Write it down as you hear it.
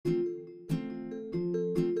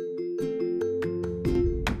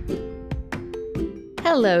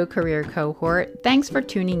Hello, career cohort. Thanks for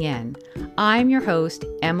tuning in. I'm your host,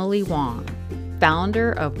 Emily Wong,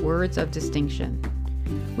 founder of Words of Distinction.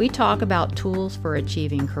 We talk about tools for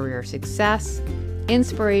achieving career success,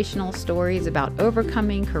 inspirational stories about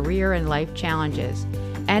overcoming career and life challenges,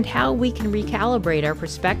 and how we can recalibrate our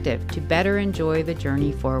perspective to better enjoy the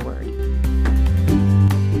journey forward.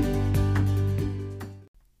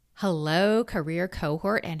 Hello, career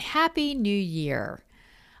cohort, and Happy New Year.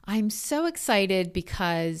 I'm so excited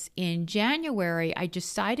because in January, I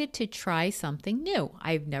decided to try something new.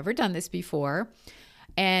 I've never done this before,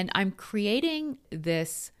 and I'm creating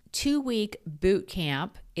this 2-week boot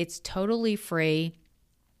camp. It's totally free.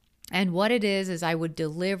 And what it is I would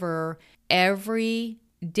deliver every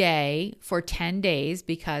day for 10 days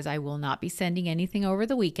because I will not be sending anything over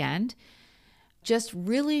the weekend. Just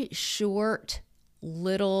really short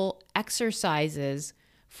little exercises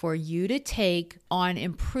for you to take on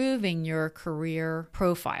improving your career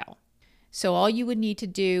profile. So all you would need to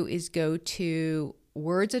do is go to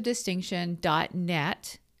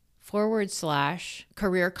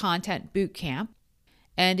wordsofdistinction.net/career content bootcamp.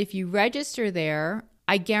 And if you register there,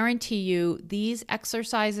 I guarantee you these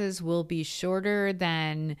exercises will be shorter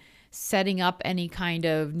than setting up any kind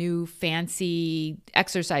of new fancy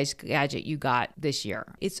exercise gadget you got this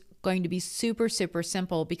year. It's going to be super, super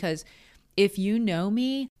simple because if you know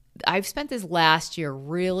me, I've spent this last year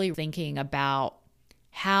really thinking about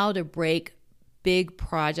how to break big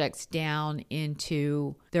projects down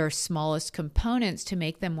into their smallest components to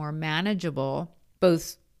make them more manageable,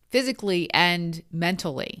 both physically and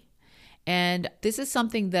mentally. And this is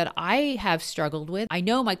something that I have struggled with. I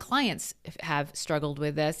know my clients have struggled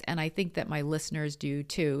with this, and I think that my listeners do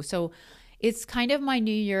too. So it's kind of my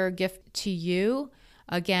New Year gift to you.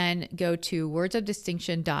 Again, go to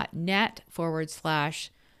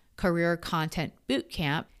wordsofdistinction.net/career content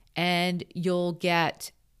bootcamp, and you'll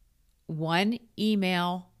get one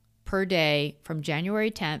email per day from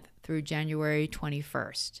January 10th through January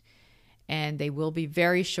 21st. And they will be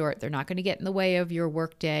very short. They're not going to get in the way of your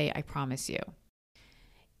workday, I promise you.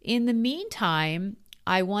 In the meantime,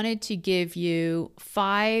 I wanted to give you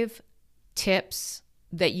 5 tips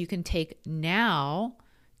that you can take now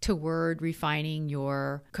toward refining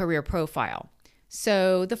your career profile.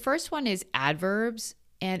 So the first one is adverbs,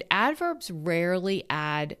 and adverbs rarely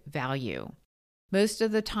add value. Most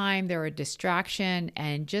of the time they're a distraction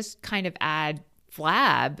and just kind of add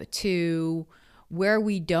flab to where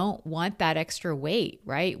we don't want that extra weight,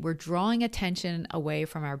 right? We're drawing attention away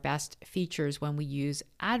from our best features when we use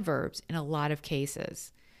adverbs in a lot of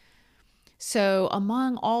cases. So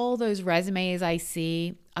among all those resumes I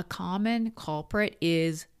see, a common culprit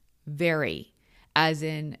is very, as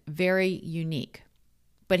in very unique.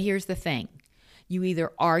 But here's the thing. You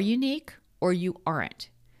either are unique or you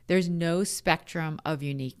aren't. There's no spectrum of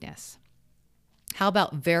uniqueness. How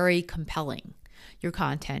about very compelling? Your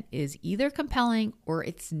content is either compelling or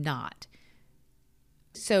it's not.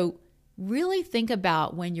 So really think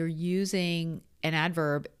about when you're using an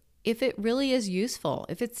adverb, if it really is useful.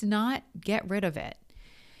 If it's not, get rid of it.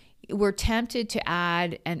 We're tempted to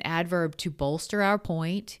add an adverb to bolster our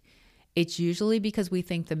point. It's usually because we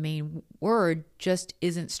think the main word just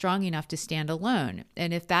isn't strong enough to stand alone.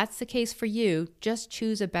 And if that's the case for you, just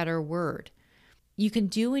choose a better word. You can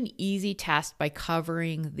do an easy test by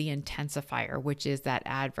covering the intensifier, which is that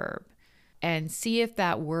adverb, and see if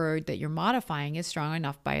that word that you're modifying is strong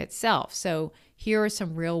enough by itself. So here are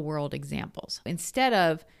some real world examples. Instead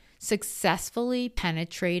of successfully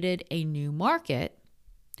penetrated a new market,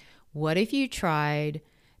 what if you tried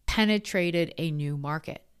penetrated a new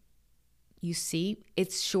market? You see,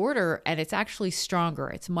 it's shorter and it's actually stronger.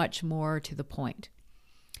 It's much more to the point.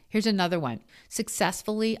 Here's another one.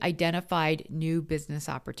 Successfully identified new business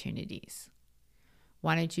opportunities.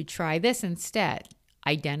 Why don't you try this instead?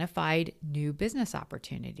 Identified new business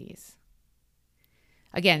opportunities.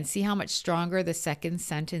 Again, see how much stronger the second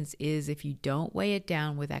sentence is if you don't weigh it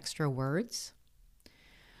down with extra words?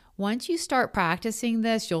 Once you start practicing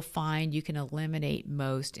this, you'll find you can eliminate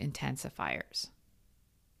most intensifiers.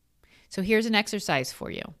 So here's an exercise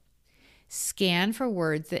for you. Scan for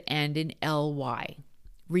words that end in ly.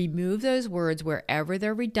 Remove those words wherever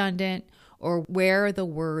they're redundant or where the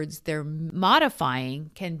words they're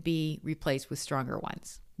modifying can be replaced with stronger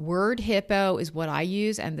ones. Word Hippo is what I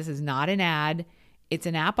use, and this is not an ad. It's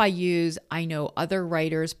an app I use. I know other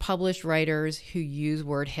writers, published writers who use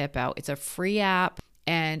Word Hippo. It's a free app,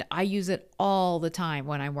 and I use it all the time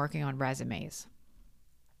when I'm working on resumes.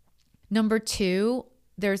 Number 2,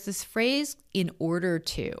 there's this phrase, in order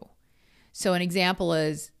to. So an example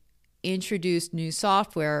is, introduce new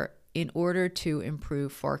software in order to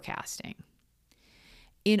improve forecasting.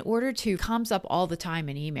 In order to comes up all the time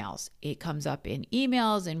in emails. It comes up in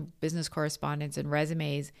emails and business correspondence and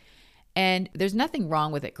resumes, and there's nothing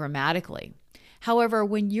wrong with it grammatically. However,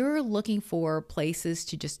 when you're looking for places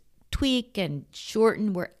to just tweak and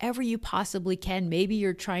shorten wherever you possibly can, maybe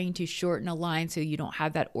you're trying to shorten a line so you don't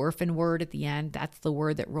have that orphan word at the end. That's the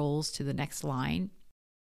word that rolls to the next line.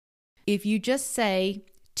 If you just say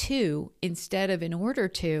to instead of in order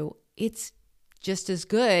to, it's just as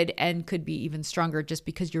good and could be even stronger just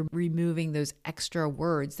because you're removing those extra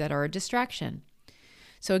words that are a distraction.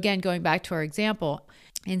 So again, going back to our example,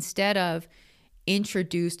 instead of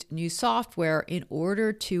introduced new software in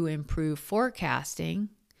order to improve forecasting,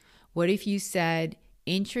 what if you said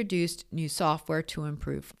introduced new software to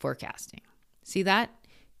improve forecasting? See that?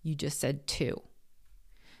 You just said to.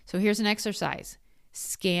 So here's an exercise.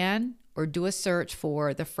 Scan or do a search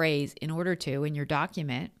for the phrase in order to in your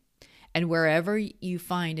document, and wherever you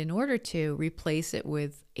find in order to, replace it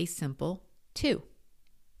with a simple to.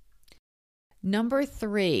 Number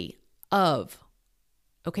 3, of.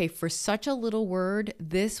 Okay, for such a little word,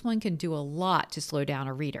 this one can do a lot to slow down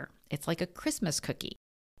a reader. It's like a Christmas cookie.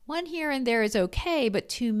 One here and there is okay, but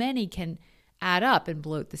too many can add up and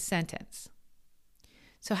bloat the sentence.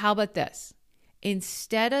 So how about this?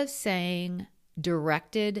 Instead of saying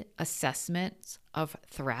directed assessments of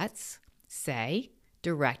threats, say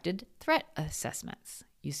directed threat assessments.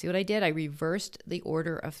 You see what I did? I reversed the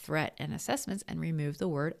order of threat and assessments and removed the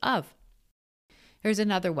word of. Here's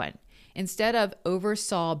another one. Instead of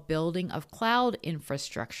oversaw building of cloud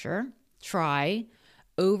infrastructure, try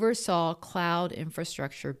oversaw cloud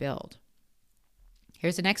infrastructure build.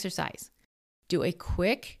 Here's an exercise. Do a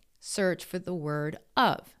quick search for the word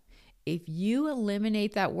of. If you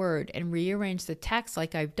eliminate that word and rearrange the text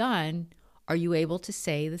like I've done, are you able to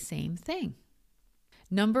say the same thing?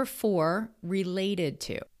 Number 4, related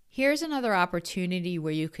to. Here's another opportunity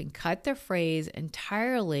where you can cut the phrase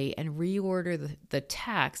entirely and reorder the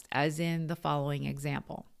text, as in the following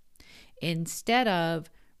example. Instead of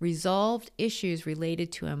resolved issues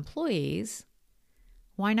related to employees,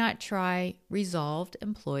 why not try resolved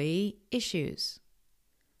employee issues?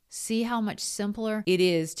 See how much simpler it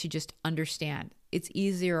is to just understand. It's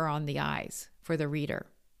easier on the eyes for the reader.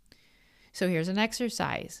 So here's an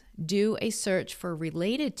exercise. Do a search for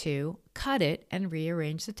related to, cut it, and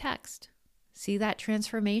rearrange the text. See that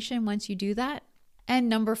transformation once you do that? And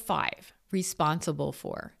number 5, responsible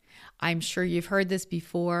for. I'm sure you've heard this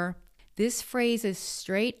before. This phrase is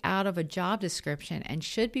straight out of a job description and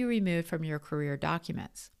should be removed from your career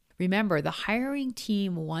documents. Remember, the hiring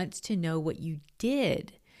team wants to know what you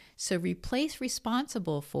did, so replace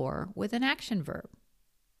responsible for with an action verb.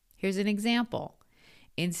 Here's an example.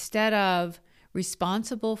 Instead of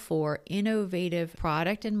responsible for innovative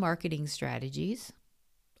product and marketing strategies,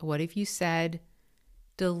 what if you said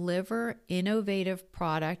deliver innovative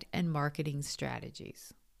product and marketing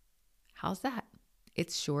strategies? How's that?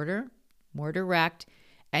 It's shorter, more direct,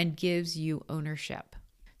 and gives you ownership.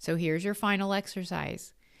 So here's your final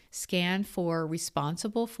exercise. Scan for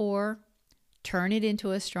responsible for, turn it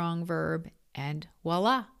into a strong verb, and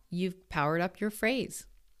voila, you've powered up your phrase.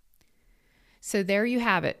 So there you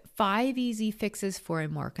have it, 5 easy fixes for a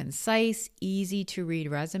more concise, easy to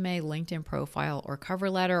read resume, LinkedIn profile, or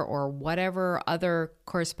cover letter, or whatever other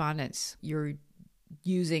correspondence you're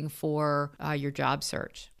using for your job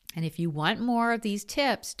search. And if you want more of these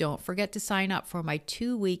tips, don't forget to sign up for my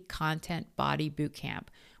 2-week Content Body Bootcamp,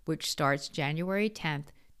 which starts January 10th,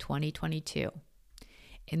 2022.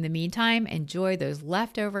 In the meantime, enjoy those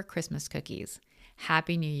leftover Christmas cookies.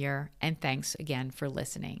 Happy New Year, and thanks again for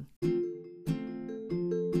listening.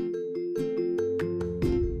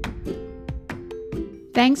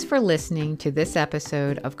 Thanks for listening to this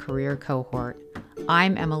episode of Career Cohort.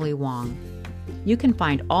 I'm Emily Wong. You can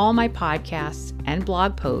find all my podcasts and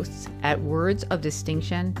blog posts at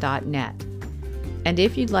wordsofdistinction.net. And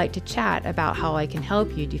if you'd like to chat about how I can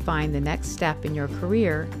help you define the next step in your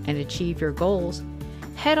career and achieve your goals,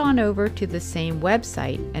 head on over to the same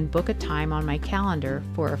website and book a time on my calendar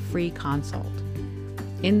for a free consult.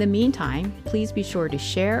 In the meantime, please be sure to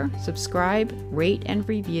share, subscribe, rate, and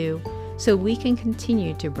review so we can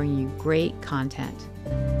continue to bring you great content.